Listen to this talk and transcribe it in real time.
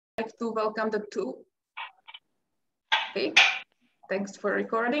like to welcome the two. Okay, thanks for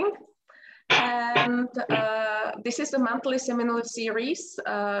recording. And this is a monthly seminar series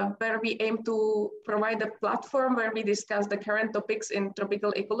where we aim to provide a platform where we discuss the current topics in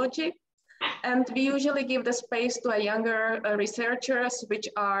tropical ecology. And we usually give the space to a younger researchers, which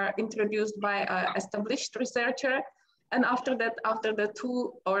are introduced by an established researcher. And after that, after the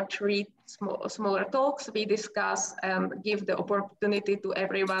 2 or 3 smaller talks, we discuss and give the opportunity to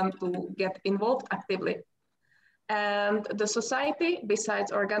everyone to get involved actively. And the society,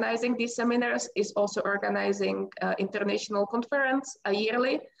 besides organizing these seminars, is also organizing an international conference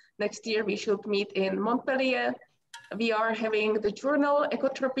yearly. Next year, we should meet in Montpellier. We are having the journal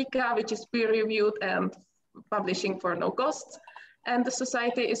Ecotropica, which is peer-reviewed and publishing for no cost. And the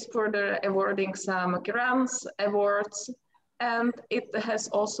society is further awarding some grants, awards, and it has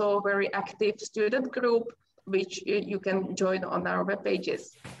also a very active student group, which you can join on our web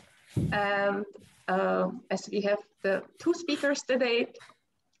pages. And as we have the 2 speakers today,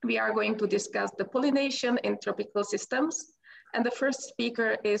 we are going to discuss the pollination in tropical systems. And the first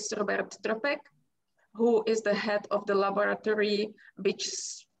speaker is Robert Tropek, who is the head of the laboratory which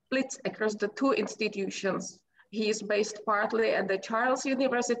splits across the 2 institutions. He is based partly at the Charles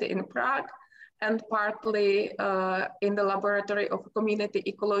University in Prague and partly in the Laboratory of Community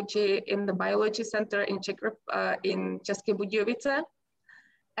Ecology in the Biology Center in České Budějovice.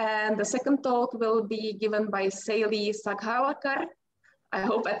 And the second talk will be given by Sailee Sakhalkar. I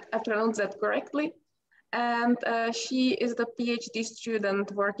hope I pronounced that correctly. And she is the PhD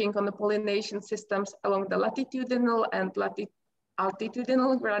student working on the pollination systems along the latitudinal and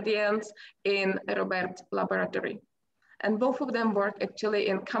altitudinal gradients in Robert's laboratory. And both of them work actually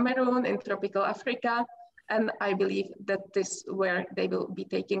in Cameroon, in tropical Africa. And I believe that this is where they will be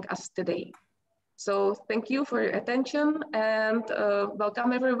taking us today. So thank you for your attention and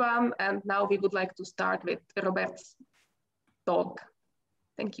welcome everyone. And now we would like to start with Robert's talk.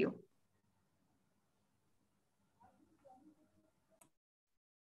 Thank you.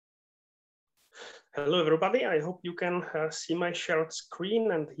 Hello, everybody. I hope you can see my shared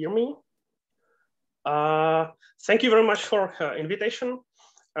screen and hear me. Thank you very much for invitation.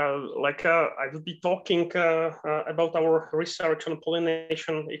 I will be talking about our research on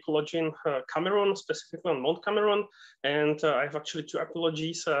pollination ecology in Cameroon, specifically on Mount Cameroon. And I have actually 2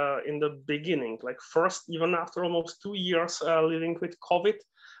 apologies in the beginning. First, even after almost 2 years living with COVID,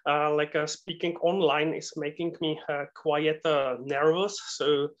 speaking online is making me quite nervous.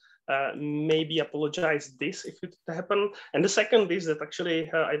 So maybe apologize this if it happened. And the second is that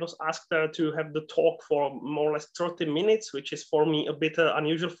actually I was asked to have the talk for more or less 30 minutes, which is for me a bit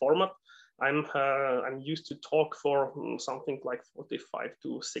unusual format. I'm used to talk for something like 45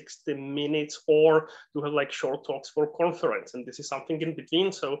 to 60 minutes or to have short talks for conference. And this is something in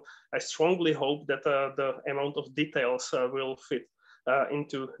between. So I strongly hope that the amount of details will fit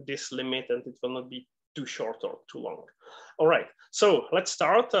into this limit and it will not be too short or too long. All right, so let's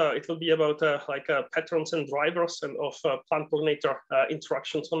start. It will be about patterns and drivers and of plant-pollinator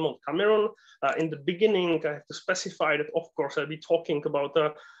interactions on Mount Cameroon. In the beginning, I have to specify that, of course, I'll be talking about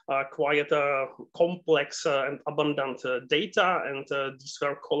quite complex and abundant data, and these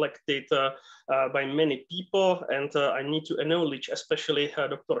were collected by many people. And I need to acknowledge, especially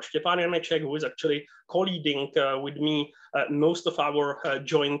Dr. Štěpán Janeček, who is actually co-leading with me most of our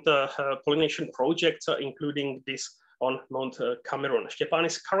joint pollination projects, including this on Mount Cameroon. Štěpán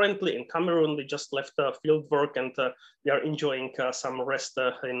is currently in Cameroon. They just left field work and they are enjoying some rest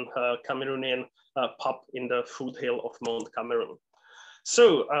in Cameroonian pub in the foothill of Mount Cameroon.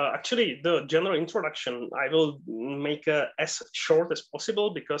 So actually the general introduction, I will make as short as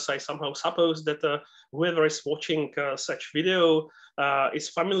possible because I somehow suppose that whoever is watching such video is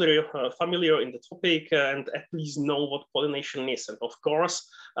familiar in the topic and at least know what pollination is. And of course,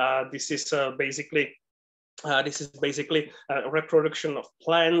 this is basically a reproduction of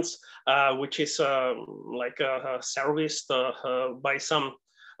plants, which is serviced by some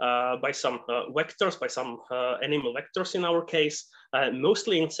vectors, by some animal vectors in our case,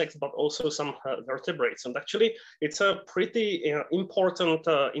 mostly insects, but also some vertebrates. And actually, it's a pretty important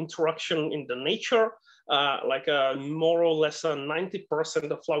interaction in the nature. More or less 90%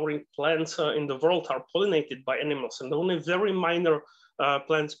 of flowering plants in the world are pollinated by animals, and only very minor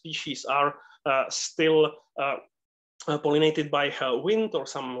plant species are still pollinated by wind or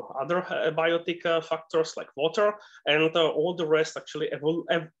some other biotic factors like water, and all the rest actually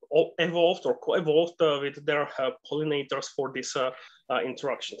evolved or co-evolved with their pollinators for these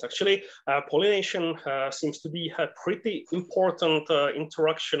interactions. Actually, pollination seems to be a pretty important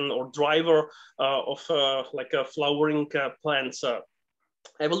interaction or driver of flowering plants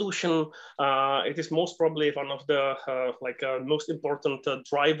evolution, it is most probably one of the most important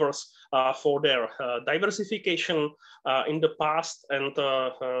drivers for their diversification in the past, and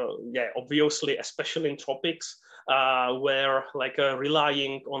yeah, obviously, especially in tropics, where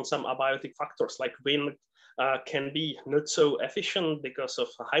relying on some abiotic factors like wind can be not so efficient because of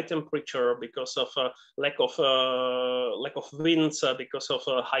high temperature, because of lack of winds, because of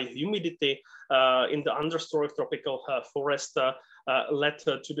high humidity in the understory of tropical forest. Led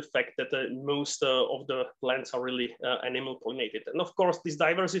to the fact that most of the plants are really animal pollinated. And of course, this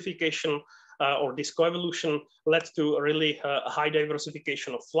diversification or this coevolution led to a really high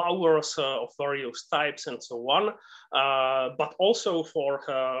diversification of flowers of various types and so on, but also for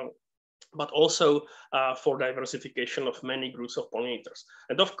diversification of many groups of pollinators.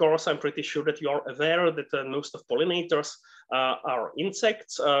 And of course, I'm pretty sure that you are aware that most of pollinators are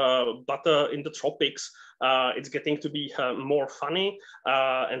insects, but in the tropics, it's getting to be more funny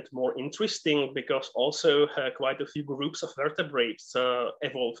and more interesting, because also quite a few groups of vertebrates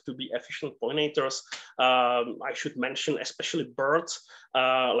evolved to be efficient pollinators. I should mention especially birds.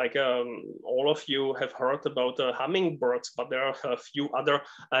 All of you have heard about hummingbirds, but there are a few other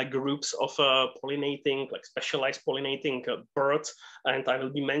groups of pollinating, like specialized pollinating birds. And I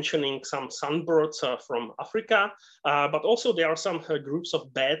will be mentioning some sunbirds from Africa, but also there are some groups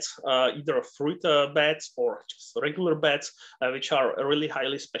of bats, either fruit bats or just regular bats, which are really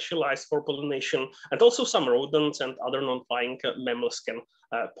highly specialized for pollination. And also some rodents and other non-flying mammals can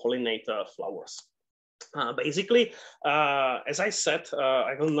pollinate flowers. Basically, as I said,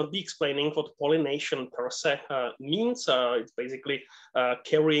 I will not be explaining what pollination per se means. It's basically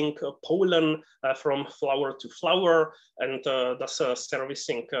carrying pollen from flower to flower, and thus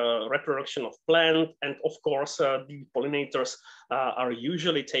servicing reproduction of plant. And of course, the pollinators are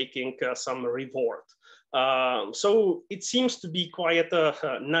usually taking some reward. So it seems to be quite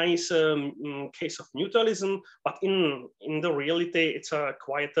a nice case of mutualism, but in the reality, it's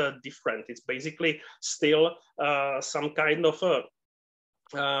quite different. It's basically still some kind of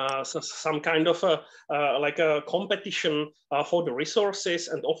like a competition for the resources.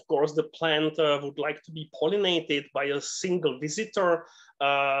 And of course, the plant would like to be pollinated by a single visitor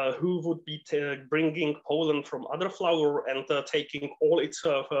who would be bringing pollen from other flower and taking all its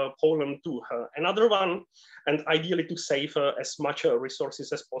pollen to another one, and ideally to save as much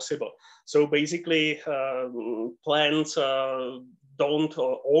resources as possible. So basically, plants don't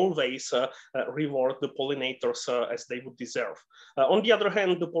always reward the pollinators as they would deserve. On the other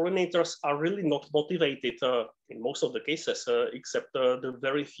hand, the pollinators are really not motivated in most of the cases, except the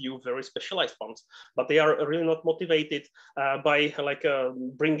very few very specialized ones. But they are really not motivated by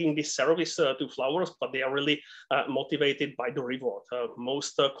bringing this service to flowers, but they are really motivated by the reward,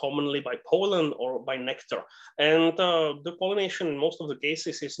 most commonly by pollen or by nectar. And the pollination in most of the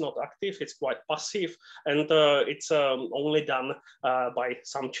cases is not active, it's quite passive, and it's only done by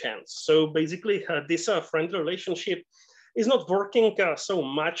some chance. So basically, this friendly relationship is not working so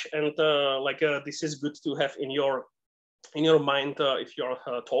much, and this is good to have in your mind if you're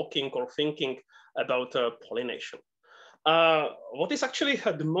talking or thinking about pollination. What is actually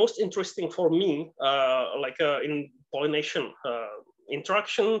the most interesting for me, in pollination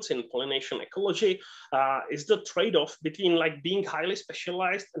interactions, in pollination ecology, is the trade-off between being highly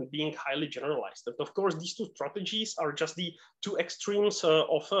specialized and being highly generalized. And of course, these two strategies are just the two extremes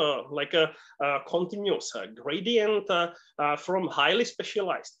of a continuous gradient from highly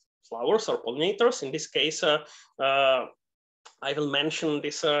specialized flowers or pollinators. In this case, I will mention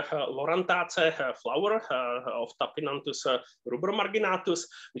this Lorantaceae flower of Tapinanthus rubermarginatus,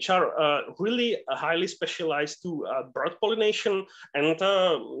 which are really highly specialized to bird pollination. And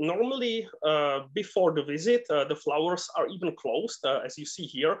normally, before the visit, the flowers are even closed, as you see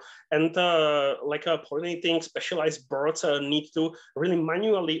here. And pollinating specialized birds need to really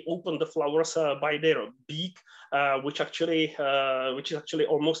manually open the flowers by their beak, which is actually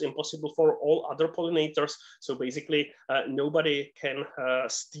almost impossible for all other pollinators. So basically, nobody can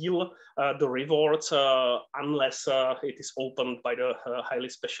steal the rewards unless it is opened by the highly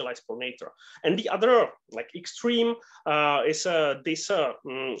specialized pollinator. And the other extreme is this a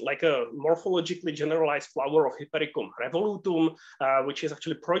morphologically generalized flower of Hypericum revolutum, which is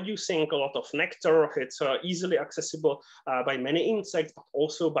actually producing a lot of nectar. It's easily accessible by many insects, but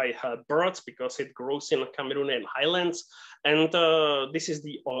also by birds, because it grows in Cameroonian highlands. And this is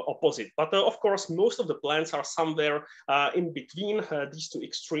the opposite. But of course, most of the plants are somewhere in between these two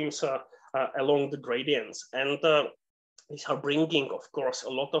extremes along the gradients. And these are bringing, of course, a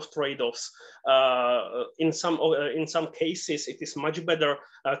lot of trade-offs. In some cases, it is much better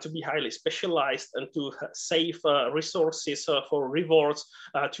to be highly specialized and to save resources for rewards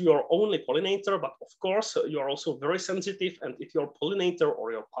to your only pollinator. But of course, you are also very sensitive, and if your pollinator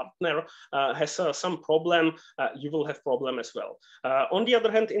or your partner has some problem, you will have problem as well. On the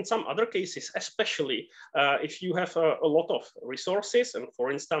other hand, in some other cases, especially if you have a lot of resources, and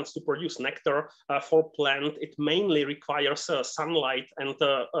for instance, to produce nectar for plant, it mainly requires sunlight and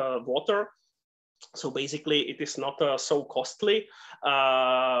water. So basically, it is not so costly.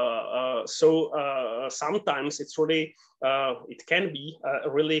 Sometimes it's really, it can be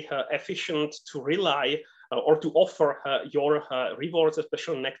really efficient to rely or to offer your rewards,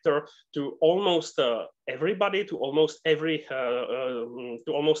 especially nectar, to almost everybody, to almost every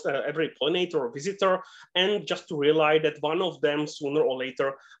pollinator or visitor, and just to rely that one of them sooner or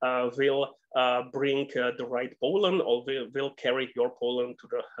later will bring the right pollen, or will carry your pollen to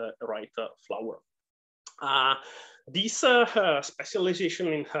the right flower. This specialization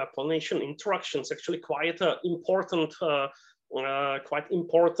in pollination interactions actually quite important. Like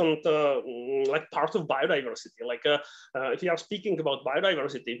part of biodiversity. Like if you are speaking about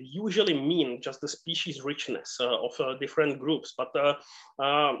biodiversity, we usually mean just the species richness of different groups. But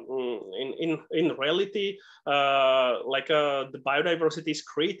in reality, the biodiversity is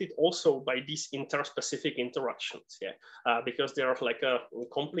created also by these interspecific interactions. Yeah, because there are like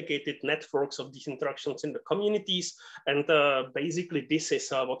complicated networks of these interactions in the communities, and basically this is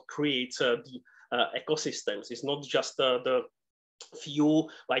what creates the ecosystems. It's not just the few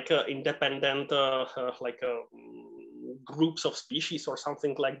independent groups of species or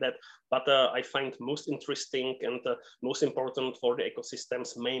something like that, but I find most interesting and most important for the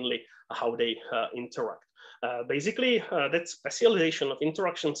ecosystems mainly how they interact. Basically, that specialization of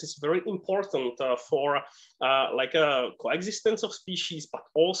interactions is very important for coexistence of species, but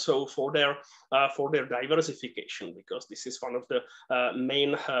also for their diversification, because this is one of the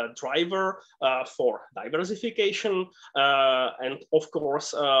main driver for diversification, and of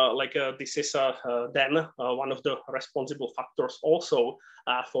course, this is then one of the responsible factors also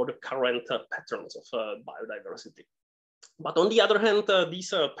for the current patterns of biodiversity. But on the other hand,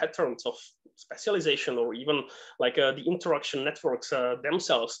 these patterns of specialization, or even the interaction networks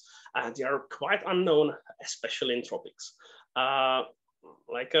themselves, they are quite unknown, especially in tropics.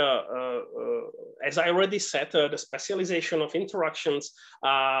 As I already said, the specialization of interactions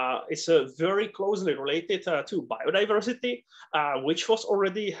is very closely related to biodiversity, which was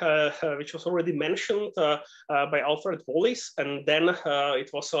already mentioned by Alfred Wallace, and then it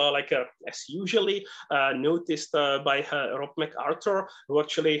was as usually noticed by Rob MacArthur, who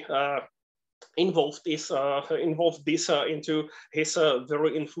actually involved this into his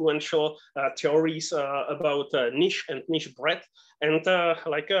very influential theories about niche and niche breadth. And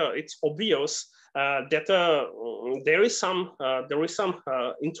it's obvious that there is some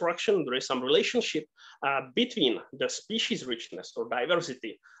interaction, there is some relationship between the species richness or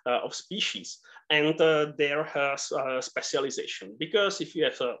diversity of species and their specialization. Because if you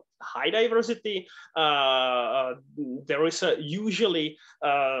have a high diversity, there is usually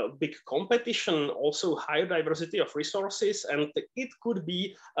big competition, also higher diversity of resources, and it could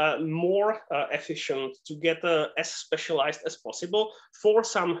be more efficient to get as specialized as possible for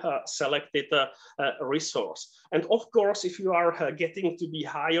some selected resource. And of course, if you are getting to be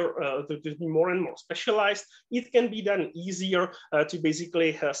higher, to be more and more specialized, it can be then easier to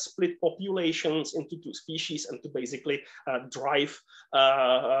basically split populations into two species and to basically drive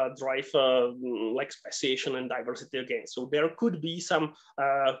speciation and diversity again. So there could be some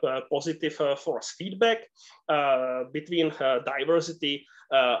positive force feedback between diversity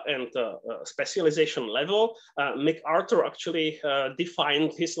and specialization level. MacArthur actually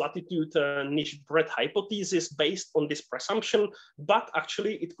defined his latitude niche breadth hypothesis based on this presumption, but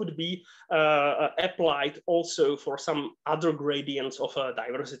actually it could be applied also for some other gradients of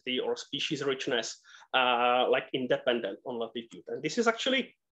diversity or species richness, like independent on latitude. And this is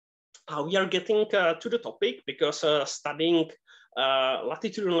actually how we are getting to the topic, because studying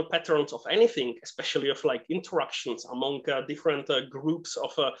latitudinal patterns of anything, especially of interactions among different groups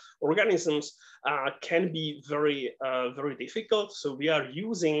of organisms, can be very difficult. So we are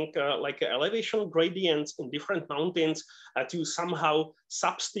using elevation gradients in different mountains to somehow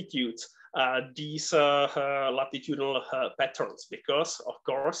substitute these latitudinal patterns, because of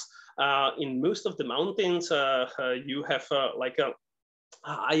course in most of the mountains you have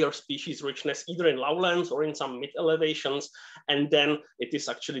higher species richness, either in lowlands or in some mid elevations, and then it is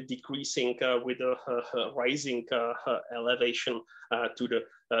actually decreasing with a rising elevation to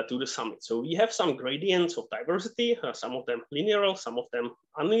the summit. So we have some gradients of diversity, some of them linear, some of them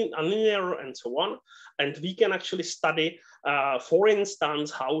unlinear, and so on. And we can actually study, for instance,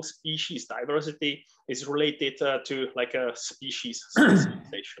 how species diversity is related to like a species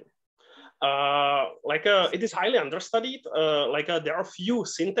specialization. It is highly understudied. There are few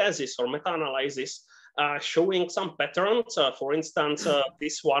syntheses or meta-analyses showing some patterns. For instance,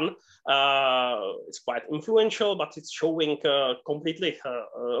 this one is quite influential, but it's showing completely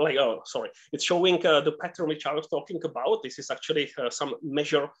it's showing the pattern which I was talking about. This is actually some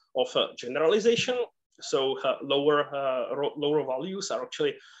measure of generalization. So lower values are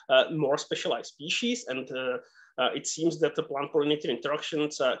actually more specialized species, and it seems that the plant-pollinator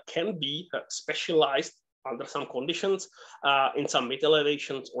interactions can be specialized under some conditions in some mid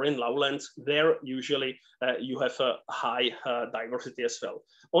elevations or in lowlands. There usually you have a high diversity as well.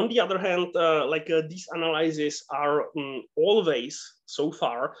 On the other hand, these analyses are always so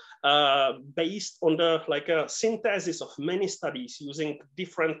far based on the synthesis of many studies using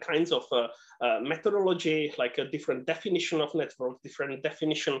different kinds of methodology, like a different definition of network, different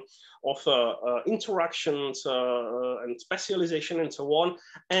definition of interactions and specialization and so on.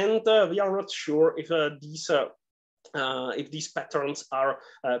 And we are not sure if these patterns are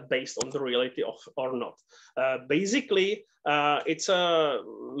based on the reality or not. Basically, it's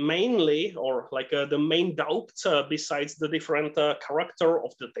mainly, or the main doubts besides the different character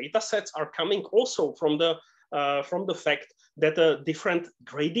of the data sets are coming also from the fact that different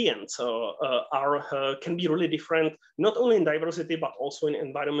gradients can be really different, not only in diversity, but also in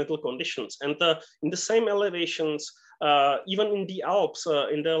environmental conditions. And in the same elevations, even in the Alps,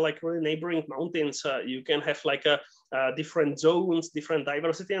 in the really neighboring mountains, you can have different zones, different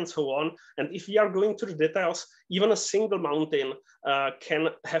diversity, and so on. And if we are going to the details, even a single mountain can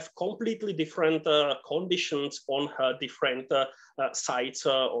have completely different conditions on different sites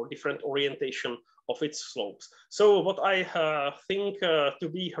or different orientation of its slopes. So what I think to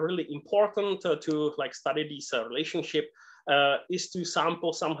be really important to study this relationship is to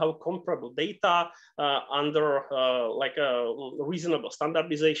sample somehow comparable data under a reasonable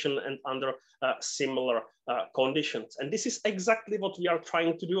standardization and under similar conditions. And this is exactly what we are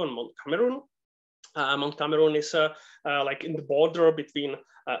trying to do on Mount Cameroon. Mount Cameroon is in the border between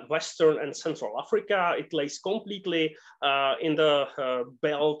Western and Central Africa. It lays completely in the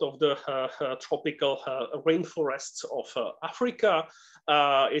belt of the tropical rainforests of Africa.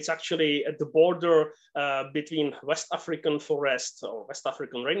 It's actually at the border between West African forest or West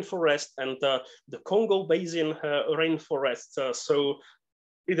African rainforest and the Congo Basin rainforest. So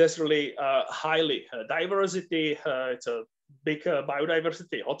it has really highly diversity. It's a big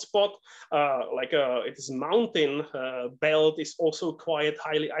biodiversity hotspot. It is mountain belt is also quite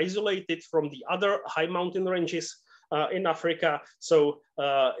highly isolated from the other high mountain ranges in Africa. So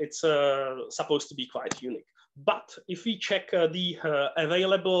it's supposed to be quite unique. But if we check the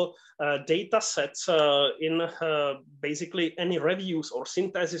available data sets in basically any reviews or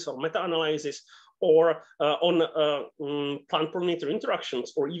synthesis or meta-analysis or on plant-pollinator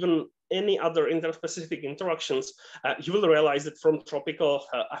interactions or even any other interspecific interactions, you will realize that from tropical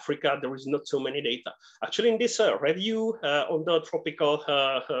Africa, there is not so many data. Actually, in this review on the tropical,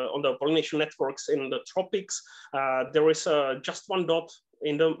 on the pollination networks in the tropics, there is just one dot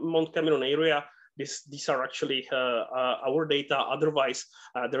in the Mount Cameroon area. These are actually our data. Otherwise,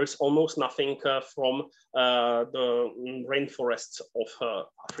 there is almost nothing from the rainforests of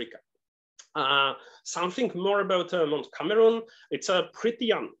Africa. Something more about Mount Cameroon. It's a pretty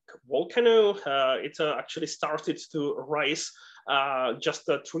young volcano. It actually started to rise just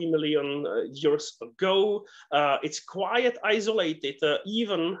 3 million years ago. It's quite isolated,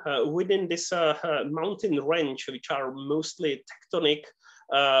 even within this mountain range, which are mostly tectonic,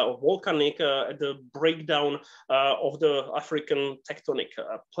 volcanic at the breakdown of the African tectonic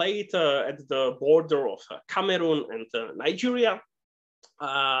plate at the border of Cameroon and Nigeria.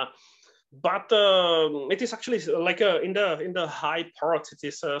 But it is actually in the high part, it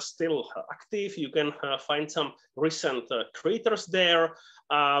is still active. You can find some recent craters there,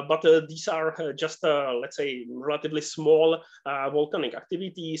 but these are just, let's say, relatively small volcanic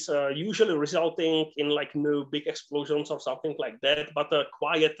activities, usually resulting in no big explosions or something like that, but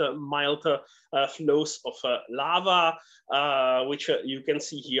quiet, mild flows of lava, which you can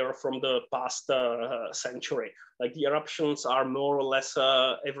see here from the past century. The eruptions are more or less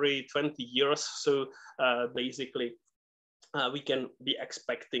every 20 years. So basically, we can be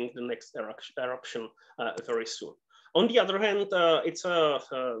expecting the next eruption very soon. On the other hand, its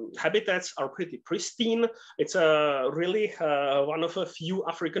habitats are pretty pristine. It's really one of a few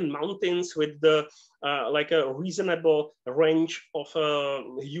African mountains with the like a reasonable range of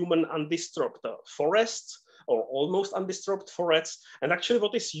human undisturbed forests, or almost undisturbed forests. And actually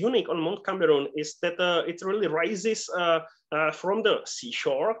what is unique on Mount Cameroon is that it really rises from the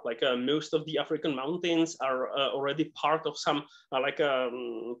seashore. Like most of the African mountains are already part of some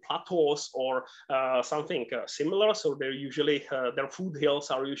plateaus or something similar. So they're usually, their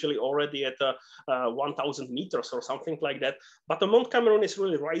foothills are usually already at 1,000 meters or something like that. But the Mount Cameroon is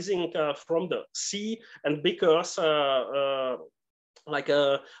really rising from the sea, and because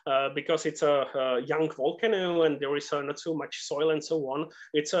because it's a young volcano and there is not so much soil and so on,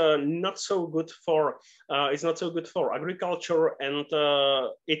 it's not so good for agriculture, and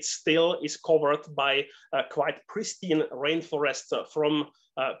it still is covered by quite pristine rainforest from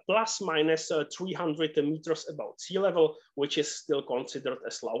plus minus 300 meters above sea level, which is still considered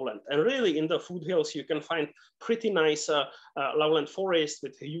as lowland. And really in the foothills you can find pretty nice lowland forest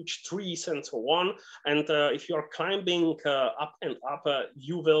with huge trees and so on. And if you are climbing up and up,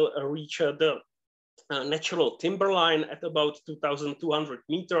 you will reach the natural timberline at about 2,200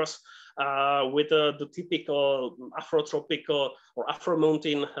 meters with the typical Afrotropical or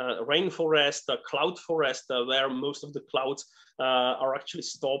Afro-mountain rainforest, cloud forest, where most of the clouds are actually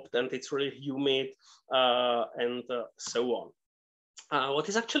stopped and it's really humid and so on. What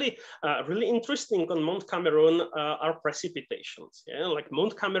is actually really interesting on Mount Cameroon are precipitations. Yeah? Like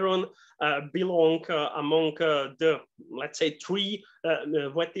Mount Cameroon belong among the, let's say, 3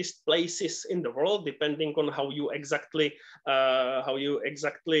 wettest places in the world, depending on how you exactly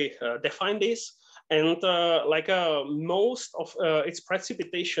define this. And most of its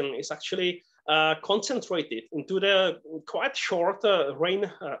precipitation is actually concentrated into the quite short rain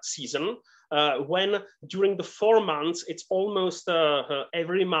season, when during the 4 months, it's almost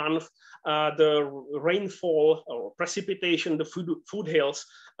every month, the rainfall or precipitation, the foothills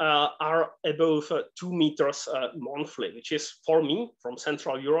are above 2 meters monthly, which is, for me, from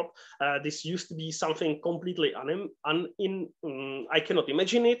Central Europe, this used to be something completely I cannot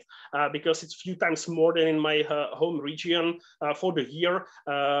imagine it, because it's few times more than in my home region for the year.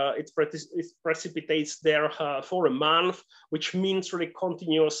 It precipitates there for a month, which means really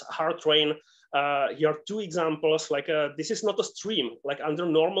continuous hard rain. Here are 2 examples. Like this is not a stream. Like under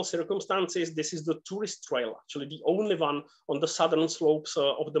normal circumstances, this is the tourist trail, actually the only one on the southern slopes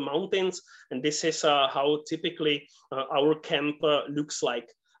of the mountains. And this is how typically our camp looks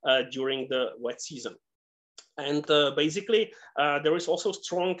like during the wet season. And basically, there is also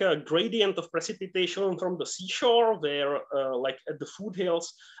strong gradient of precipitation from the seashore, where like at the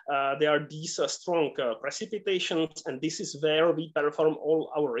foothills, there are these strong precipitations, and this is where we perform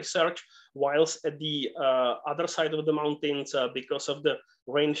all our research, whilst at the other side of the mountains, because of the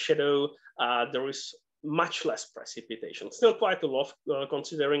rain shadow, there is much less precipitation. Still quite a lot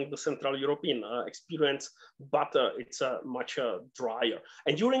considering the Central European experience, but it's much drier.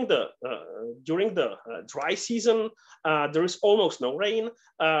 And during the dry season, there is almost no rain.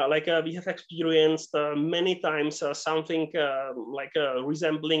 We have experienced many times something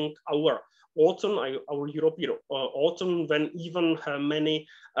resembling our autumn, our European autumn, when even many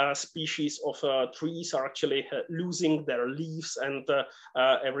species of trees are actually losing their leaves, and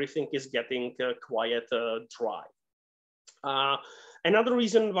everything is getting quite dry. Another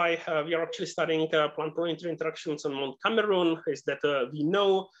reason why we are actually studying plant-pollinator interactions on Mount Cameroon is that we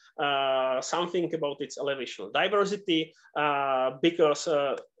know something about its elevation diversity, because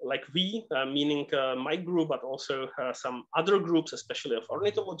like we, meaning my group, but also some other groups, especially of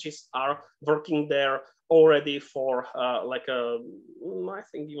ornithologists, are working there already for I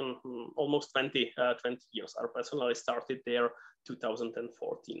think even almost 20 years. I personally started there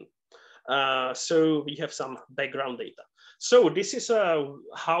 2014. So we have some background data. So this is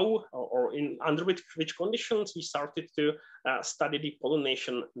how, or under which conditions we started to study the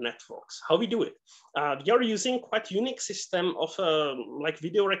pollination networks. How we do it? We are using quite unique system of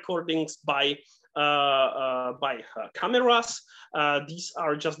video recordings by cameras. These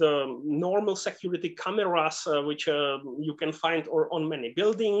are just the normal security cameras, which you can find on many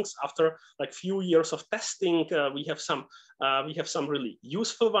buildings. After like few years of testing, we have some really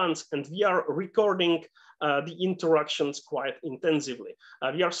useful ones, and we are recording the interactions quite intensively.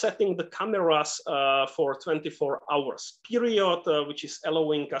 We are setting the cameras for 24 hours period, which is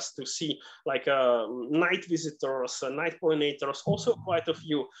allowing us to see like night visitors, night pollinators, also quite a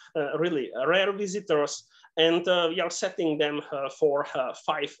few really rare visitors. And we are setting them for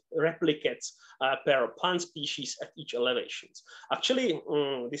 5 replicates per plant species at each elevation. Actually,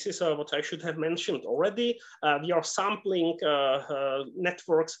 this is what I should have mentioned already. We are sampling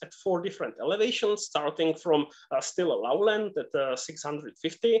networks at 4 different elevations, starting from still a lowland at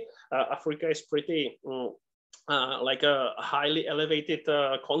 650. Africa is pretty like a highly elevated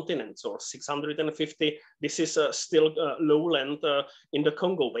continent, or 650. This is still lowland in the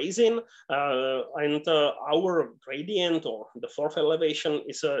Congo Basin, and our gradient, or the 4th elevation,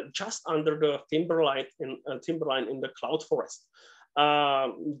 is just under the timberline in the cloud forest.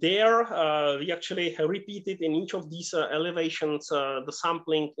 There, we actually repeated in each of these elevations the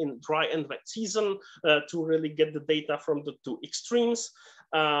sampling in dry and wet season to really get the data from the 2 extremes.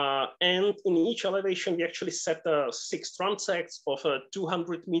 And in each elevation, we actually set 6 transects of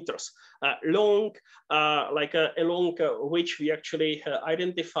 200 meters long, along which we actually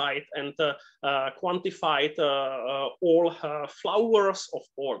identified and quantified all flowers of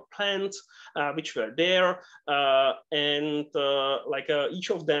all plants which were there, and each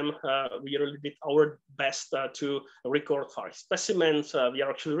of them, we really did our best to record 5 specimens. We are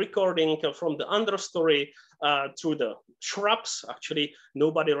actually recording from the understory through the shrubs. Actually,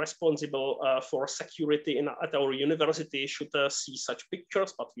 nobody responsible for security at our university should see such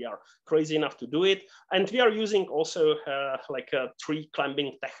pictures, but we are crazy enough to do it. And we are using also tree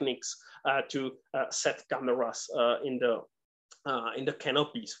climbing techniques to set cameras in the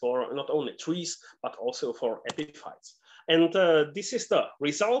canopies for not only trees, but also for epiphytes. And this is the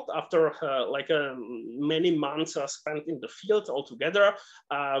result after many months spent in the field altogether.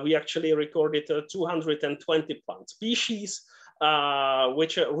 We actually recorded 220 plant species,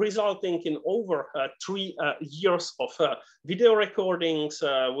 which resulting in over 3 years of video recordings,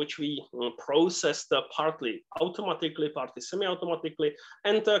 which we processed partly automatically, partly semi-automatically,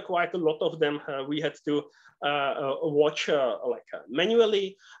 and quite a lot of them we had to watch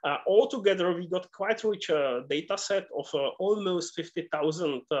manually. Altogether, we got quite rich data set of almost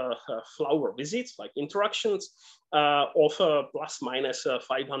 50,000 flower visits, like interactions, of plus minus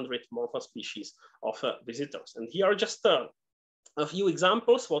 500 morphospecies of visitors. And here are just a few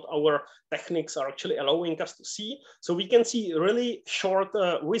examples what our techniques are actually allowing us to see. So we can see really short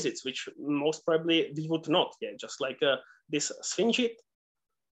visits, which most probably we would not. Yeah, just like this sphingid.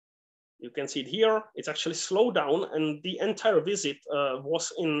 You can see it here. It's actually slowed down, and the entire visit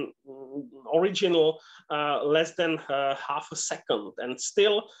was in original less than half a second, and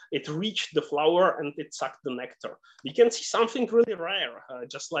still it reached the flower and it sucked the nectar. We can see something really rare,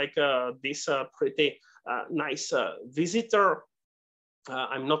 just like this pretty nice visitor.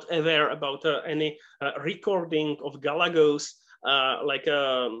 I'm not aware about any recording of galagos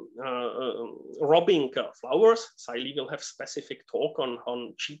robbing flowers. Sailee will have specific talk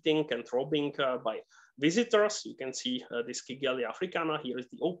on cheating and robbing by visitors. You can see this Kigelia africana. Here is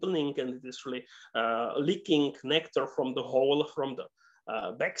the opening, and it is really leaking nectar from the hole from the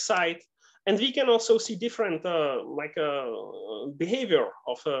backside. And we can also see different behavior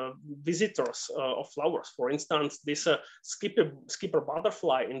of visitors of flowers. For instance, this skipper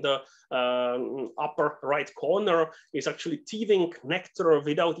butterfly in the upper right corner is actually thieving nectar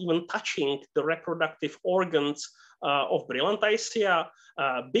without even touching the reproductive organs of Brillantaceae,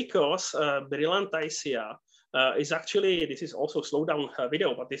 because Brillantaceae is actually, this is also slow down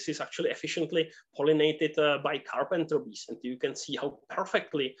video, but this is actually efficiently pollinated by carpenter bees. And you can see how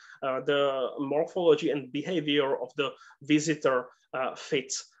perfectly the morphology and behavior of the visitor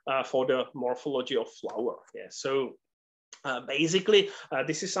fits for the morphology of flower. Yeah, so basically,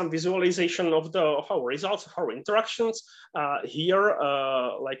 this is some visualization of our results, of our interactions. Here,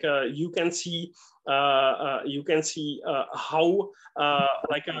 you can see how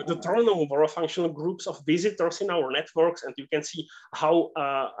the turnover of functional groups of visitors in our networks, and you can see how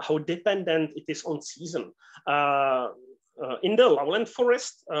dependent it is on season. In the lowland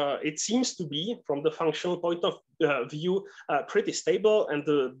forest, it seems to be, from the functional point of view, pretty stable, and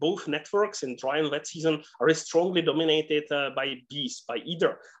both networks in dry and wet season are strongly dominated by bees, by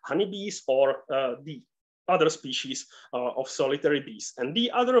either honeybees or the other species of solitary bees. And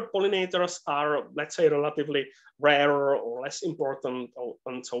the other pollinators are, let's say, relatively rarer or less important,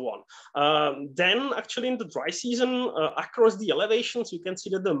 and so on. Then actually in the dry season, across the elevations, you can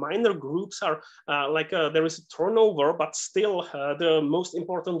see that the minor groups are there is a turnover, but still the most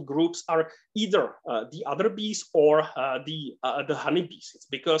important groups are either the other bees or the honeybees. It's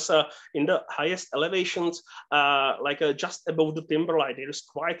because in the highest elevations, just above the timberline, there is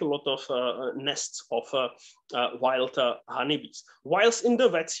quite a lot of nests of wild honeybees. Whilst in the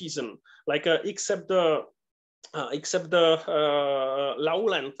wet season, except the except the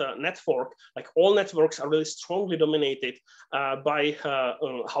lowland network, like all networks are really strongly dominated by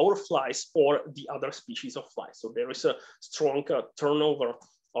hourflies or the other species of flies. So there is a strong turnover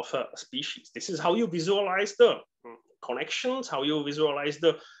of species. This is how you visualize the connections, how you visualize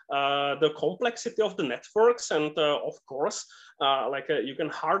the complexity of the networks, and of course, you can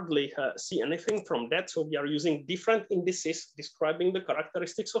hardly see anything from that. So we are using different indices describing the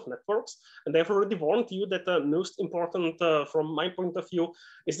characteristics of networks, and I've already warned you that the most important, from my point of view,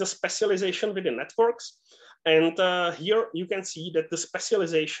 is the specialization within networks. And here you can see that the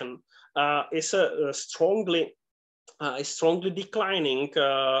specialization is strongly declining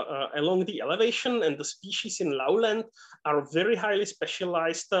along the elevation, and the species in lowland are very highly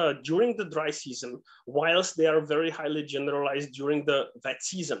specialized during the dry season, whilst they are very highly generalized during the wet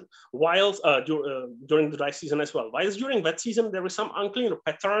season, whilst during the dry season as well. Whilst during wet season, there is some unclear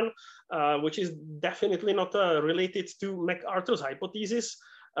pattern, which is definitely not related to MacArthur's hypothesis,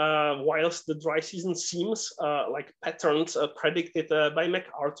 whilst the dry season seems like patterns predicted by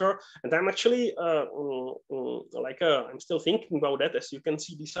MacArthur. And I'm actually I'm still thinking about that. As you can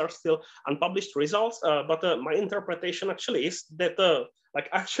see, these are still unpublished results, but my interpretation actually is that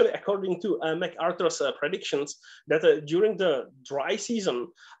actually according to MacArthur's predictions, that during the dry season,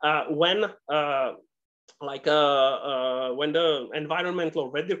 when the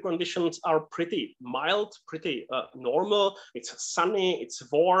environmental weather conditions are pretty mild, pretty normal, it's sunny, it's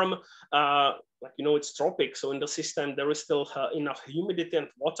warm, it's tropic, so in the system there is still enough humidity and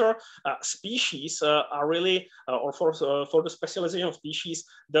water. Species are really, or for the specialization of species,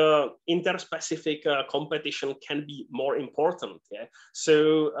 the interspecific competition can be more important. Yeah?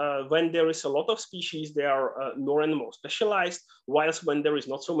 So when there is a lot of species, they are more and more specialized, whilst when there is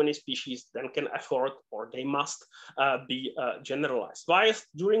not so many species, then can afford, or they must be generalized. Whilst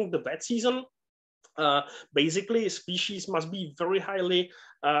during the wet season, basically species must be very highly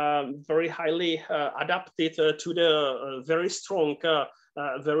adapted to the very strong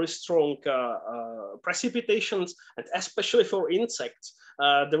precipitations, and especially for insects,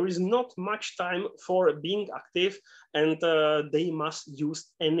 there is not much time for being active, and they must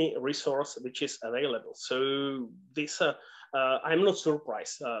use any resource which is available. So this I'm not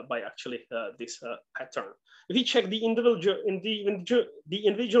surprised by actually this pattern. If we check the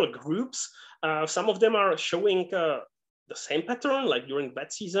individual groups, some of them are showing the same pattern, like during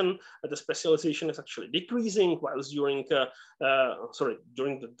wet season, the specialization is actually decreasing, whilst during the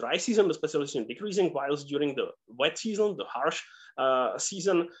dry season, the specialization is decreasing, whilst during the wet season, the harsh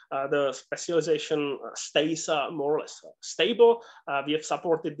season, the specialization stays more or less stable. We have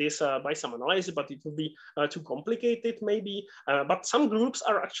supported this by some analysis, but it will be too complicated maybe. But some groups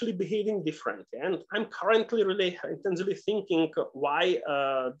are actually behaving differently, and I'm currently really intensely thinking why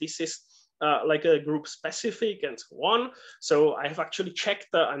this is like a group specific and so on. So I have actually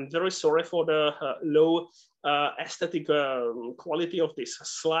checked, I'm very sorry for the low aesthetic quality of this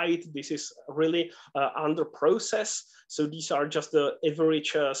slide. This is really under process. So these are just the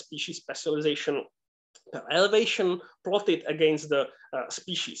average species specialization elevation plotted against the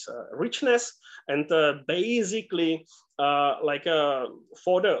species richness, and basically for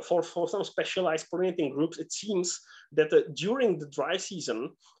some specialized pollinating groups, it seems that during the dry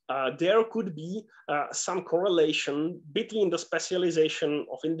season there could be some correlation between the specialization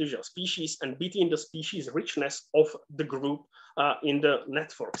of individual species and between the species richness of the group in the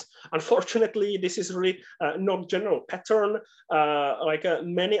networks. Unfortunately, this is really not general pattern.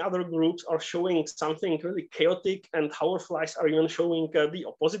 Many other groups are showing something really chaotic, and hourflies are even showing the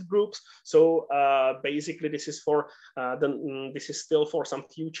opposite groups. So basically, this is still for some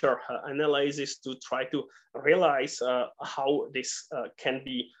future analysis to try to realize how this can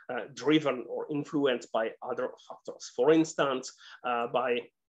be driven or influenced by other factors. For instance,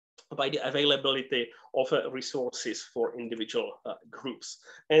 by the availability of resources for individual groups.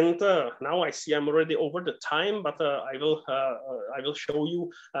 And now I see I'm already over the time, but I will show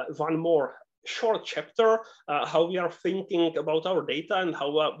you one more short chapter, how we are thinking about our data and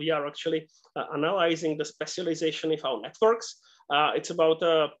how we are actually analyzing the specialization of our networks. It's about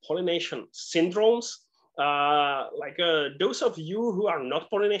pollination syndromes. Those of you who are not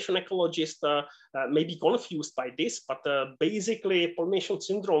pollination ecologists may be confused by this, but basically pollination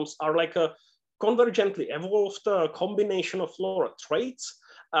syndromes are like a convergently evolved combination of floral traits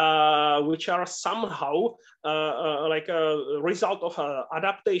which are somehow like a result of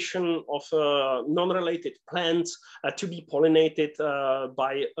adaptation of non-related plants to be pollinated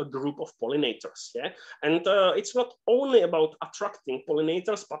by a group of pollinators. Yeah, and it's not only about attracting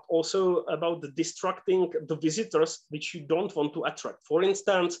pollinators, but also about distracting the visitors which you don't want to attract. For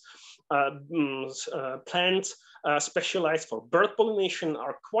instance, plants specialized for bird pollination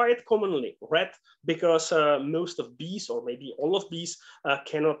are quite commonly red because most of bees, or maybe all of bees,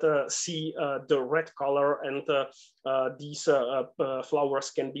 cannot see the red color, and these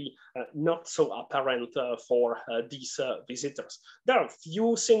flowers can be not so apparent for these visitors. There are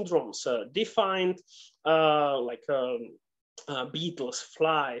few syndromes defined, like beetles,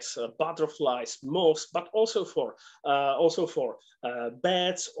 flies, butterflies, moths, but also for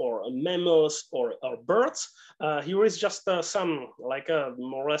bats or mammals or birds. Here is just some like a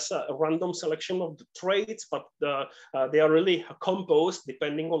more or less a random selection of the traits, but they are really composed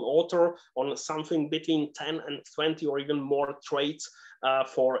depending on author on something between 10 and 20 or even more traits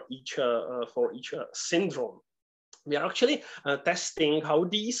for each syndrome. We are actually testing how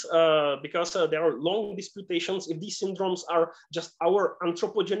these, because there are long disputations if these syndromes are just our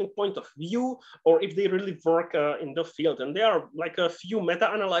anthropogenic point of view or if they really work in the field. And there are like a few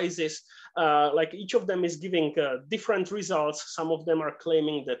meta-analyses, like each of them is giving different results. Some of them are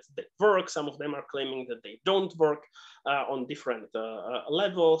claiming that they work, some of them are claiming that they don't work on different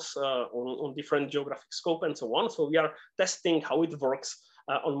levels, on different geographic scope and so on. So we are testing how it works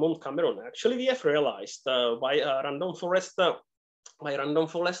on Mount Cameroon. Actually, we have realized by random forest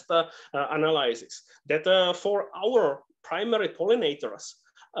analysis that for our primary pollinators,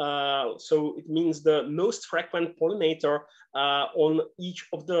 so it means the most frequent pollinator on each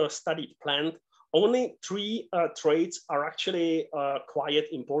of the studied plant, only 3 traits are actually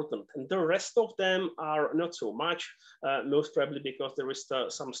quite important, and the rest of them are not so much, most probably because there is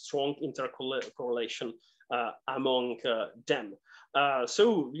some strong intercorrelation among them.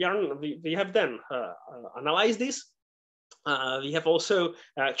 So we have then analyzed this. We have also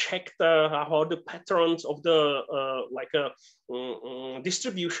checked how the patterns of the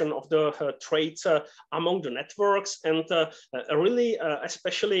distribution of the traits among the networks, and really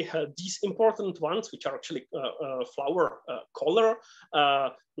especially these important ones, which are actually flower color,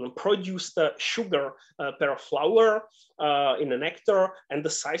 produced sugar per flower in a nectar, and the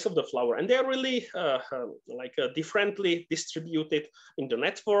size of the flower, and they are really differently distributed in the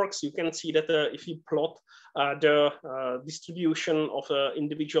networks. You can see that if you plot the distribution of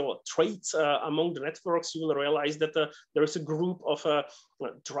individual traits among the networks, you will realize that there is a group of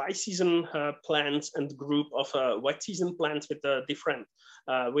dry season plants and group of wet season plants with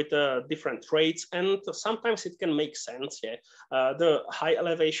different traits, and sometimes it can make sense. Yeah, the high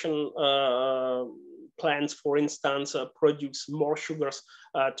elevation plants, for instance, produce more sugars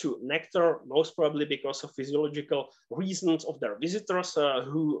to nectar, most probably because of physiological reasons of their visitors,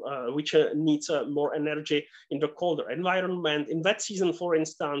 which needs more energy in the colder environment. In wet season, for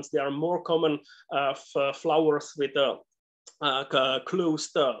instance, there are more common flowers with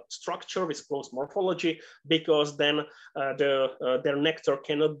closed structure, with closed morphology, because then their nectar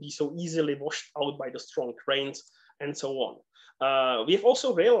cannot be so easily washed out by the strong rains and so on. We have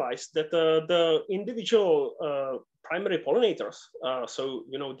also realized that the individual primary pollinators, so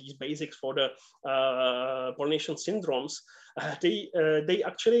these basics for the pollination syndromes, they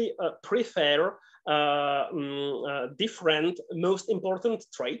actually prefer different most important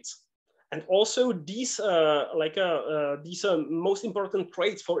traits. And also these most important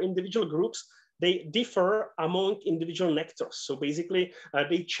traits for individual groups, they differ among individual nectars. So basically,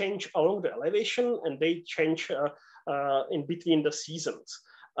 they change along the elevation, and they change in between the seasons.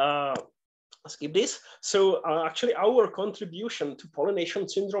 Skip this. So actually, our contribution to pollination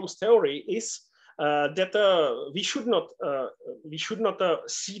syndromes theory is that we should not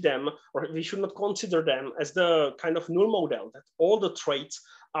see them, or we should not consider them as the kind of null model, that all the traits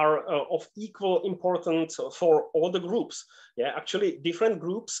are of equal importance for all the groups. Yeah, actually, different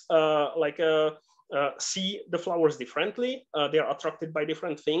groups see the flowers differently. They are attracted by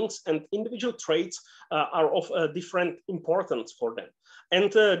different things, and individual traits are of different importance for them.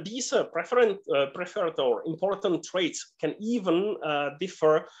 And these preferred or important traits can even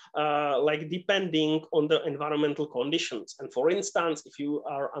differ, depending on the environmental conditions. And for instance, if you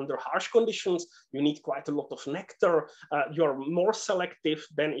are under harsh conditions, you need quite a lot of nectar. You are more selective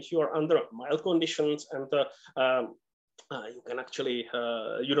than if you are under mild conditions, and you can actually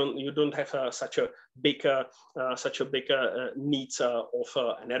you don't have such a big needs of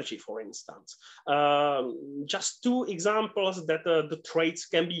energy, for instance. Just 2 examples that the traits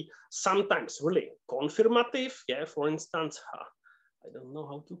can be sometimes really confirmative. Yeah, for instance, I don't know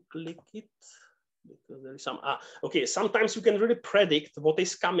how to click it because there is some. Okay, sometimes you can really predict what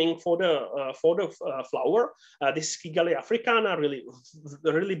is coming for the flower. This is Kigali africana, really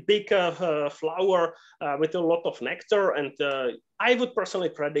big flower with a lot of nectar, and I would personally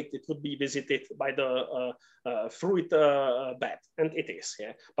predict it would be visited by the fruit bat, and it is.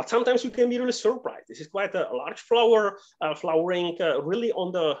 Yeah, but sometimes you can be really surprised. This is quite a large flower, flowering really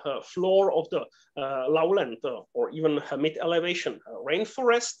on the floor of the lowland or even mid-elevation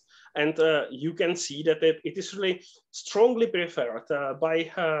rainforest. And you can see that it is really strongly preferred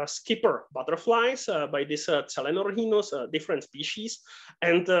by skipper butterflies, by this Celenorhinus, different species.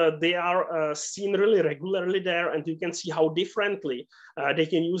 And they are seen really regularly there. And you can see how differently they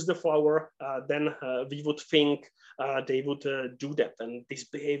can use the flower than we would think they would do that. And this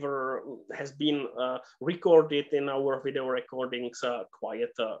behavior has been recorded in our video recordings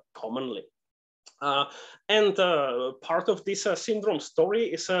quite commonly. And part of this syndrome story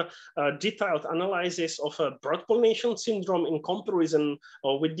is a detailed analysis of bird pollination syndrome in comparison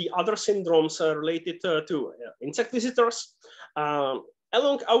with the other syndromes related to insect visitors.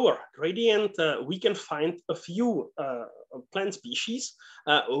 Along our gradient, we can find a few plant species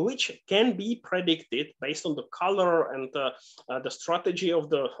which can be predicted based on the color and the strategy of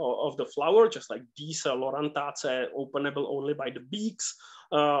the flower, just like these Loranthaceae, openable only by the beaks,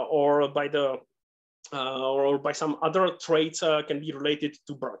 or by some other traits can be related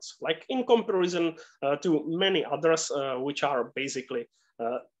to birds, like in comparison to many others, which are basically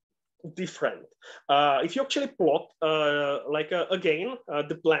different. If you actually plot, again,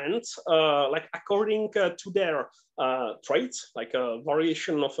 the plants, like according to their traits, like a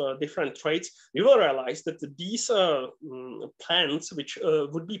variation of different traits, you will realize that these plants, which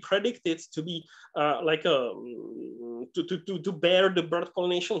would be predicted to be to bear the bird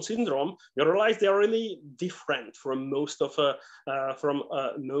pollination syndrome, you realize they are really different from most of the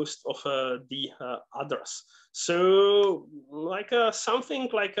others. So, something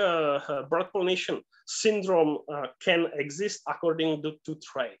like a bird pollination syndrome can exist according to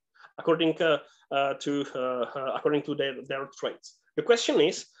trait, according to their traits. The question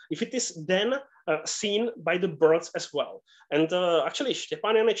is if it is then seen by the birds as well. And actually,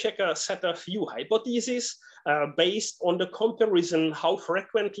 Stepan Janeček set a few hypotheses based on the comparison how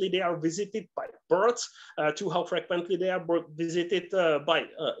frequently they are visited by birds to how frequently they are visited by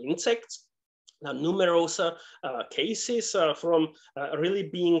insects. Now, numerous cases from really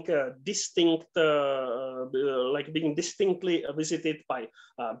being distinct, being distinctly visited by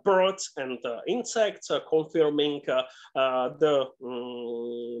birds and insects, confirming the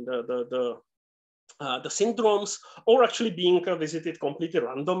syndromes, or actually being visited completely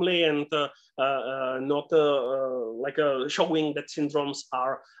randomly and not showing that syndromes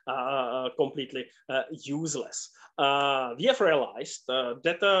are completely useless. We have realized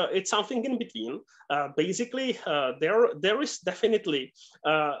that it's something in between. Basically, there is definitely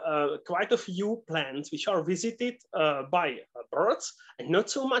quite a few plants which are visited by birds and not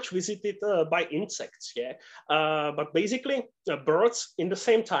so much visited by insects. Yeah, but basically, birds in the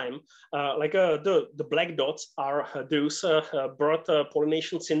same time, the black dots are those bird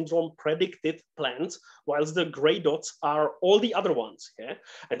pollination syndrome predicted plants, whilst the gray dots are all the other ones. Yeah?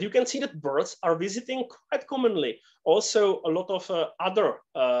 And you can see that birds are visiting quite commonly also a lot of other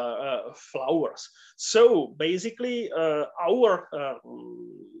flowers. So basically, our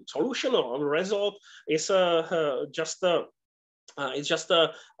solution or result is it's just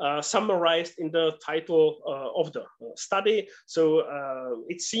summarized in the title of the study. So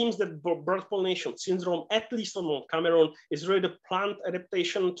it seems that bird pollination syndrome, at least on Mount Cameroon, is really the plant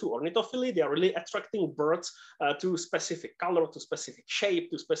adaptation to ornithophilia. They are really attracting birds to specific color, to specific shape,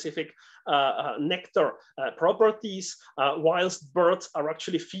 to specific nectar properties, whilst birds are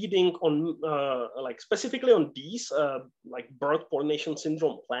actually feeding on, specifically on these, like bird pollination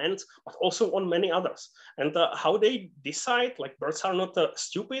syndrome plants, but also on many others. And how they decide, like, birds are not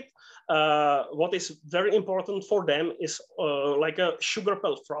stupid. What is very important for them is like a sugar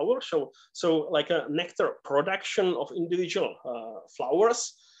pearl flower, so like a nectar production of individual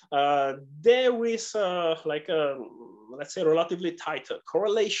flowers. There is let's say relatively tight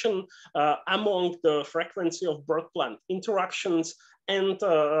correlation among the frequency of bird-plant interactions and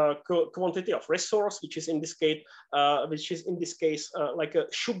quantity of resource, which is in this case,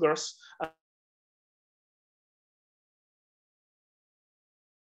 sugars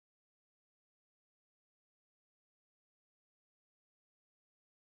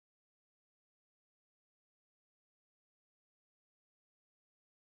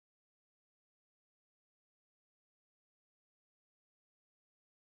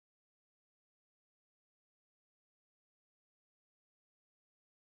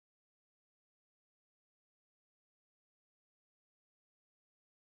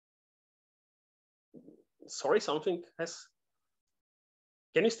Sorry, something has.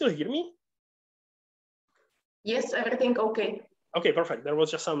 Can you still hear me? Yes, everything okay. Okay, perfect. There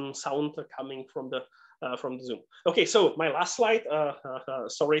was just some sound coming from the Zoom. Okay, so my last slide.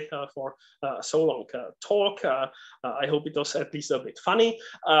 Sorry for so long talk. I hope it was at least a bit funny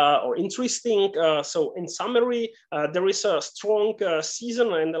or interesting. So in summary, there is a strong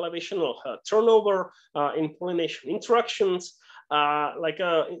seasonal and elevational turnover in pollination interactions.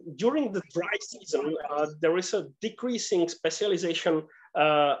 During the dry season, there is a decreasing specialization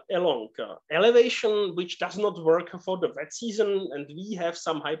along elevation, which does not work for the wet season, and we have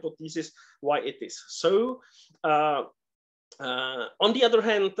some hypotheses why it is so. On the other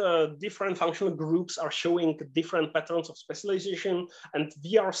hand, different functional groups are showing different patterns of specialization, and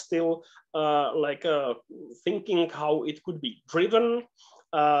we are still thinking how it could be driven.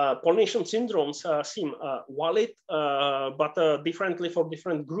 Pollination syndromes seem valid, but differently for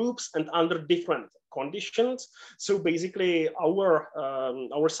different groups and under different conditions. So basically, our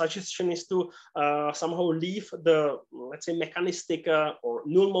suggestion is to somehow leave the, let's say, mechanistic or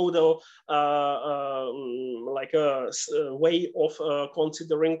null model like a way of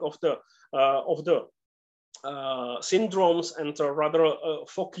considering of the syndromes, and rather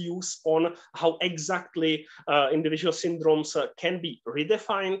focus on how exactly individual syndromes can be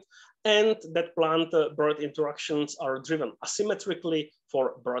redefined, and that plant-bird interactions are driven asymmetrically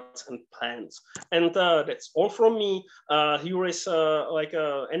for birds and plants. And that's all from me. Here is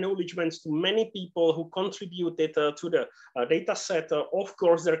acknowledgements to many people who contributed to the data set. Of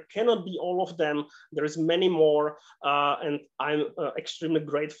course, there cannot be all of them. There is many more, and I'm extremely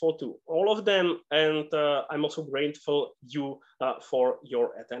grateful to all of them. And I'm also grateful you for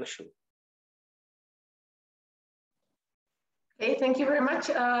your attention. Okay, thank you very much,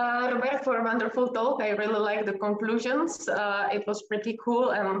 Robert, for a wonderful talk. I really like the conclusions. It was pretty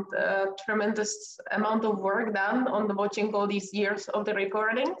cool and tremendous amount of work done on the watching all these years of the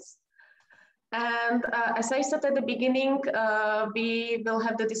recordings. And as I said at the beginning, we will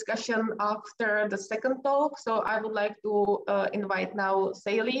have the discussion after the second talk. So I would like to invite now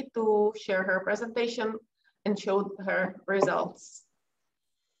Sailee to share her presentation and show her results.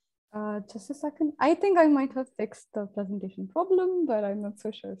 Just a second. I think I might have fixed the presentation problem, but I'm not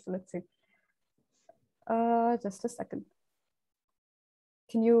so sure. So let's see. Just a second.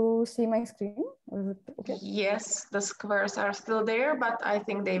 Can you see my screen? Or is it okay? Yes, the squares are still there, but I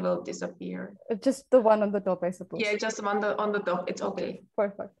think they will disappear. Just the one on the top, I suppose. Yeah, just one on the top. It's okay.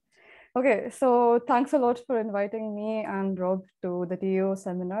 Perfect. Okay, so thanks a lot for inviting me and Rob to the TEO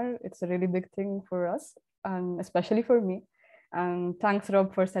seminar. It's a really big thing for us, and especially for me. And thanks,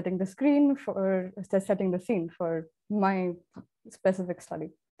 Rob, for setting the scene, for setting the scene for my specific study.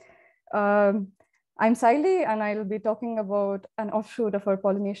 I'm Sailee, and I'll be talking about an offshoot of our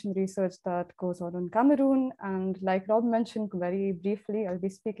pollination research that goes on in Cameroon. And like Rob mentioned very briefly, I'll be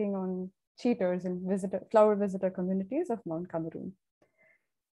speaking on cheaters in flower visitor communities of Mount Cameroon.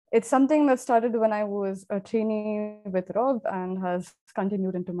 It's something that started when I was a trainee with Rob and has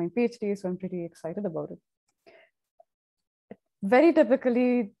continued into my PhD, so I'm pretty excited about it. Very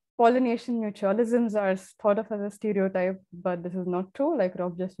typically, pollination mutualisms are thought of as a stereotype, but this is not true. Like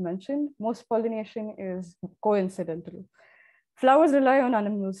Rob just mentioned, most pollination is coincidental. Flowers rely on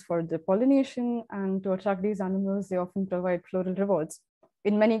animals for the pollination, and to attract these animals, they often provide floral rewards.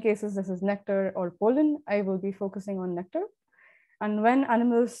 In many cases, this is nectar or pollen. I will be focusing on nectar. And when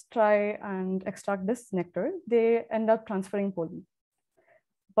animals try and extract this nectar, they end up transferring pollen.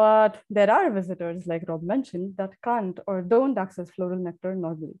 But there are visitors, like Rob mentioned, that can't or don't access floral nectar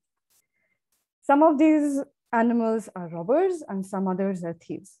normally. Some of these animals are robbers and some others are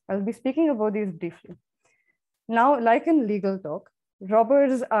thieves. I'll be speaking about these briefly. Now, like in legal talk,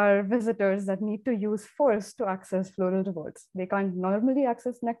 robbers are visitors that need to use force to access floral rewards. They can't normally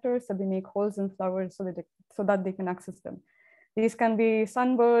access nectar, so they make holes in flowers so that they can access them. These can be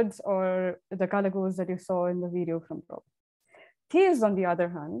sunbirds or the calicos that you saw in the video from Rob. Thieves, on the other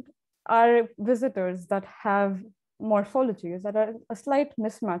hand, are visitors that have morphologies that are a slight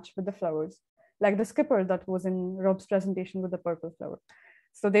mismatch with the flowers, like the skipper that was in Rob's presentation with the purple flower.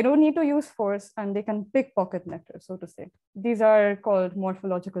 So they don't need to use force and they can pickpocket nectar, so to say. These are called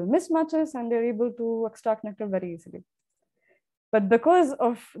morphological mismatches and they're able to extract nectar very easily. But because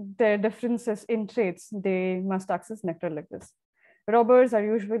of their differences in traits, they must access nectar like this. Robbers are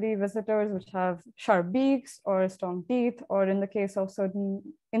usually visitors which have sharp beaks or strong teeth, or in the case of certain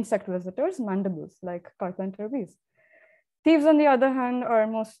insect visitors, mandibles like carpenter bees. Thieves, on the other hand, are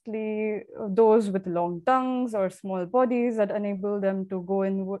mostly those with long tongues or small bodies that enable them to go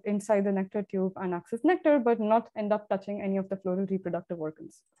inside the nectar tube and access nectar, but not end up touching any of the floral reproductive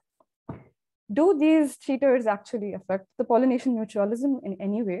organs. do these cheaters actually affect the pollination mutualism in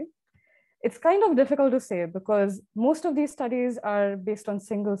any way? It's kind of difficult to say because most of these studies are based on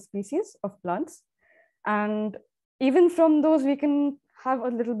single species of plants. And even from those, we can have a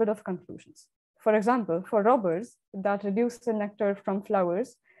little bit of conclusions. For example, for robbers that reduce the nectar from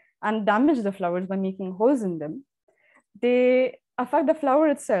flowers and damage the flowers by making holes in them, they affect the flower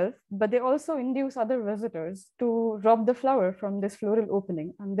itself, but they also induce other visitors to rob the flower from this floral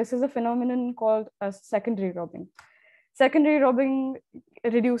opening. And this is a phenomenon called as secondary robbing. Secondary robbing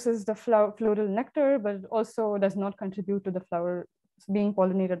reduces the floral nectar, but it also does not contribute to the flower being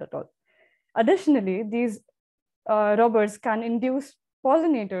pollinated at all. Additionally, these robbers can induce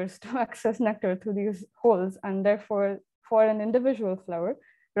pollinators to access nectar through these holes, and therefore, for an individual flower,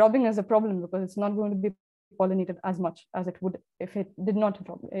 robbing is a problem because it's not going to be pollinated as much as it would if it did not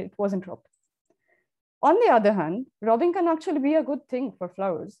it wasn't robbed. On the other hand, robbing can actually be a good thing for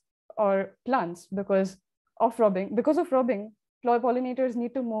flowers or plants because of robbing, pollinators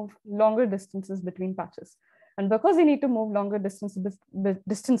need to move longer distances between patches. And because they need to move longer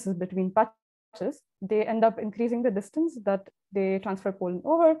distances between patches, they end up increasing the distance that they transfer pollen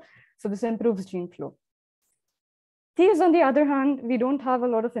over. So this improves gene flow. Thieves, on the other hand, we don't have a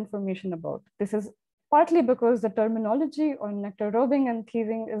lot of information about. This is partly because the terminology on nectar robbing and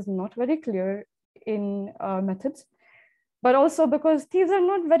thieving is not very clear in methods, but also because thieves are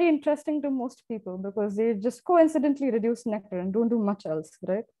not very interesting to most people because they just coincidentally reduce nectar and don't do much else,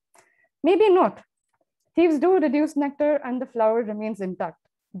 right? Maybe not. Thieves do reduce nectar and the flower remains intact,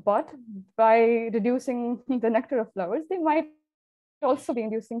 but by reducing the nectar of flowers, they might also be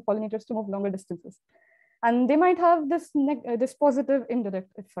inducing pollinators to move longer distances. And they might have this positive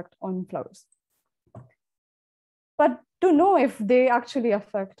indirect effect on flowers. But to know if they actually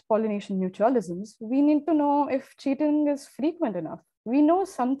affect pollination mutualisms, we need to know if cheating is frequent enough. We know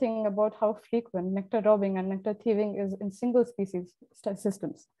something about how frequent nectar robbing and nectar thieving is in single species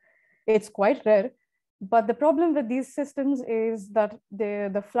systems. It's quite rare, but the problem with these systems is that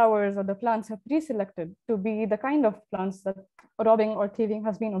the flowers or the plants are pre-selected to be the kind of plants that robbing or thieving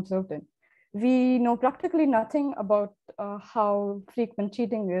has been observed in. We know practically nothing about how frequent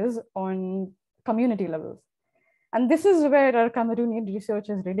cheating is on community levels. And this is where our Cameroonian research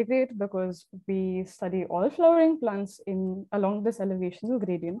is really great because we study all flowering plants along this elevational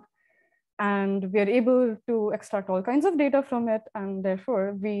gradient. And we are able to extract all kinds of data from it. And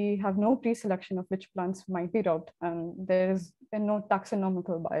therefore, we have no pre-selection of which plants might be robbed. And there is no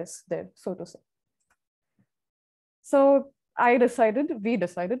taxonomical bias there, so to say. So we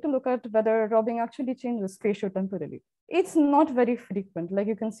decided to look at whether robbing actually changes spatiotemporally. It's not very frequent, like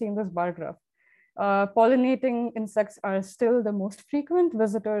you can see in this bar graph. Pollinating insects are still the most frequent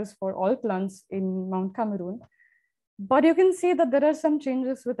visitors for all plants in Mount Cameroon. But you can see that there are some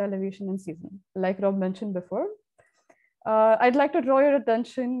changes with elevation and season, like Rob mentioned before. I'd like to draw your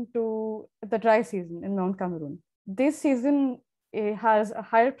attention to the dry season in Mount Cameroon. This season has a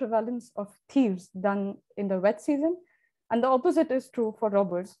higher prevalence of thieves than in the wet season. And the opposite is true for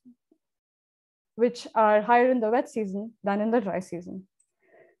robbers, which are higher in the wet season than in the dry season.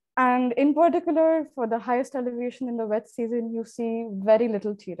 And in particular, for the highest elevation in the wet season, you see very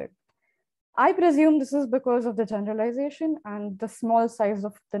little cheating. I presume this is because of the generalization and the small size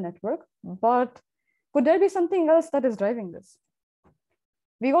of the network, but could there be something else that is driving this?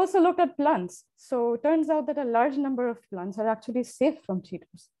 We also looked at plants. So it turns out that a large number of plants are actually safe from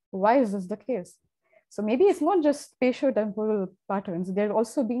cheaters. Why is this the case? So maybe it's not just spatiotemporal patterns. They're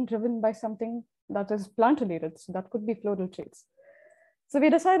also being driven by something that is plant-related. So that could be floral traits. So we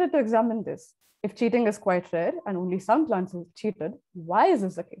decided to examine this. If cheating is quite rare and only some plants are cheated, why is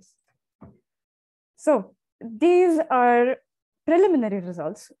this the case? So these are preliminary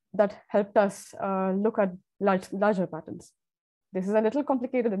results that helped us look at larger patterns. This is a little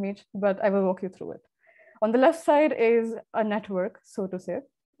complicated image, but I will walk you through it. On the left side is a network, so to say,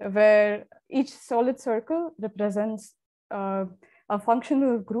 where each solid circle represents a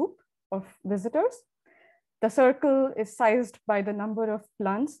functional group of visitors. The circle is sized by the number of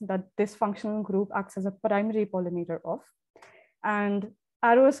plants that this functional group acts as a primary pollinator of. And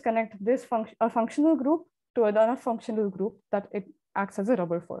arrows connect this functional group to another functional group that it acts as a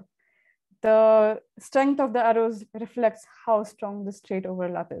robber for. The strength of the arrows reflects how strong this trait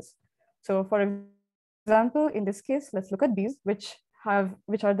overlap is. So for example, in this case, let's look at bees, which are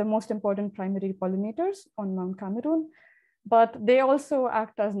the most important primary pollinators on Mount Cameroon, but they also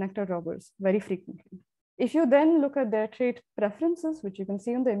act as nectar robbers very frequently. If you then look at their trait preferences, which you can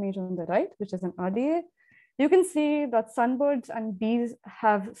see on the image on the right, which is an RDA, you can see that sunbirds and bees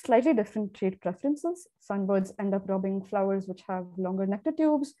have slightly different trait preferences. Sunbirds end up robbing flowers which have longer nectar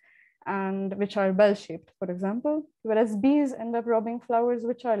tubes, and which are bell-shaped, for example, whereas bees end up robbing flowers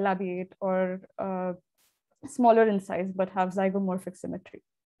which are labiate or smaller in size but have zygomorphic symmetry.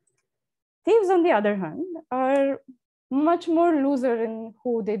 Thieves, on the other hand, are much more looser in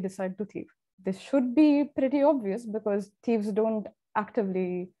who they decide to thieve. This should be pretty obvious because thieves don't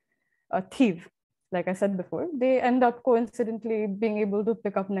actively thieve. Like I said before, they end up coincidentally being able to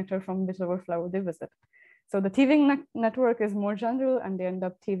pick up nectar from whichever flower they visit. So the thieving network is more general, and they end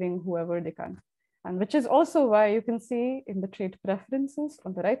up thieving whoever they can. And which is also why you can see in the trait preferences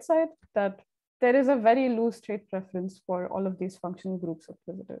on the right side that there is a very loose trait preference for all of these functional groups of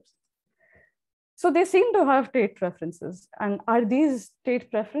visitors. So they seem to have trait preferences. And are these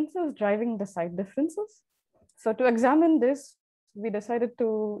trait preferences driving the site differences? So to examine this, we decided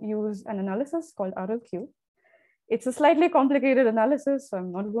to use an analysis called RLQ. It's a slightly complicated analysis, so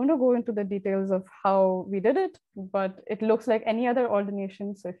I'm not going to go into the details of how we did it, but it looks like any other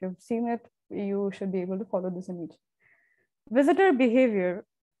ordination. So if you've seen it, you should be able to follow this image. Visitor behavior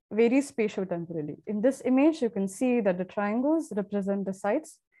varies spatiotemporally. In this image, you can see that the triangles represent the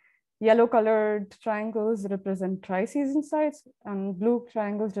sites. Yellow colored triangles represent dry season sites, and blue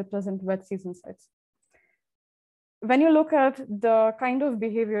triangles represent wet season sites. When you look at the kind of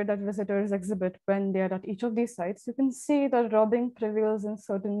behavior that visitors exhibit when they are at each of these sites, you can see that robbing prevails in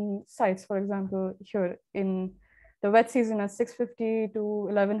certain sites. For example, here in the wet season at 650 to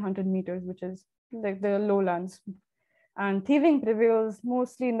 1100 meters, which is like the lowlands. And thieving prevails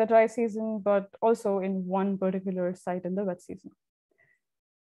mostly in the dry season, but also in one particular site in the wet season.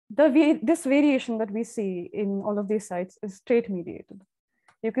 This variation that we see in all of these sites is trait mediated.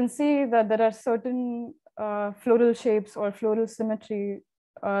 You can see that there are certain floral shapes or floral symmetry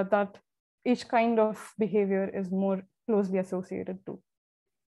that each kind of behavior is more closely associated to.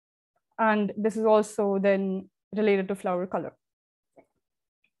 And this is also then related to flower color.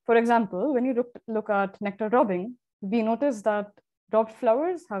 For example, when you look at nectar robbing, we notice that robbed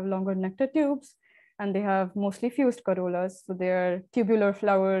flowers have longer nectar tubes, and they have mostly fused corollas. So they are tubular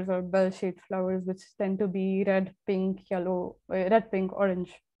flowers or bell-shaped flowers, which tend to be red, pink, yellow, red, pink,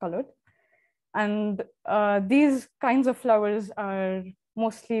 orange colored. And these kinds of flowers are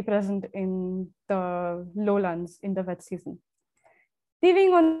mostly present in the lowlands in the wet season.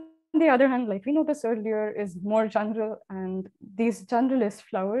 Thieving, on the other hand, like we noticed earlier, is more general, and these generalist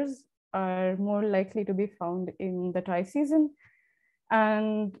flowers are more likely to be found in the dry season.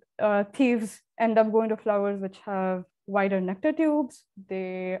 And thieves end up going to flowers which have wider nectar tubes.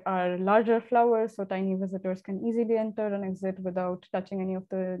 They are larger flowers, so tiny visitors can easily enter and exit without touching any of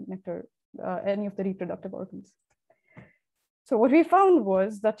the nectar, any of the reproductive organs. So what we found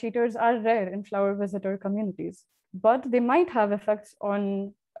was that cheaters are rare in flower visitor communities, but they might have effects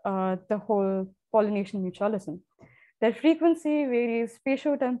on the whole pollination mutualism. Their frequency varies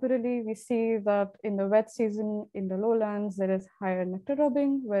spatiotemporally. We see that in the wet season, in the lowlands, there is higher nectar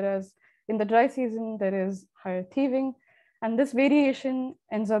robbing, whereas in the dry season, there is higher thieving. And this variation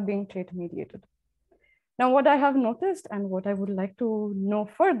ends up being trait mediated. Now, what I have noticed and what I would like to know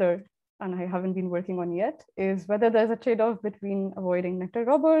further, and I haven't been working on yet, is whether there's a trade-off between avoiding nectar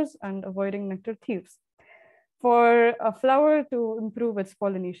robbers and avoiding nectar thieves. For a flower to improve its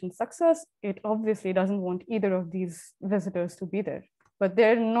pollination success, it obviously doesn't want either of these visitors to be there, but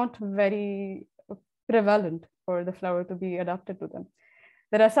they're not very prevalent for the flower to be adapted to them.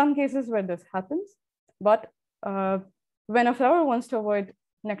 There are some cases where this happens, but when a flower wants to avoid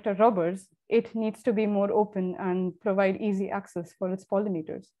nectar robbers, it needs to be more open and provide easy access for its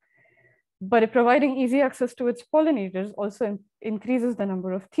pollinators. But providing easy access to its pollinators also increases the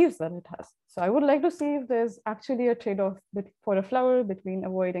number of thieves that it has. So I would like to see if there's actually a trade-off for a flower between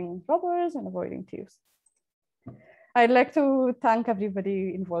avoiding robbers and avoiding thieves. I'd like to thank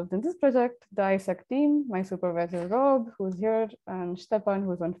everybody involved in this project, the ISEC team, my supervisor, Rob, who's here, and Stepan,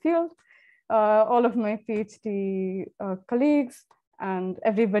 who's on field, all of my PhD colleagues, and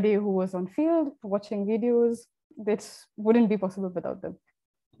everybody who was on field watching videos. This wouldn't be possible without them.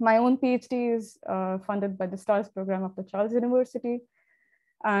 My own PhD is funded by the STARS program of the Charles University,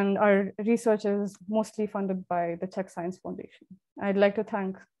 and our research is mostly funded by the Czech Science Foundation. I'd like to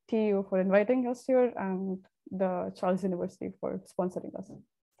thank TU for inviting us here and the Charles University for sponsoring us.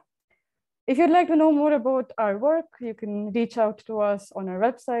 If you'd like to know more about our work, you can reach out to us on our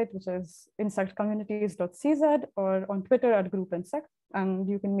website, which is insectcommunities.cz, or on Twitter @groupinsect, and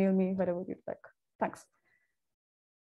you can mail me wherever you'd like. Thanks.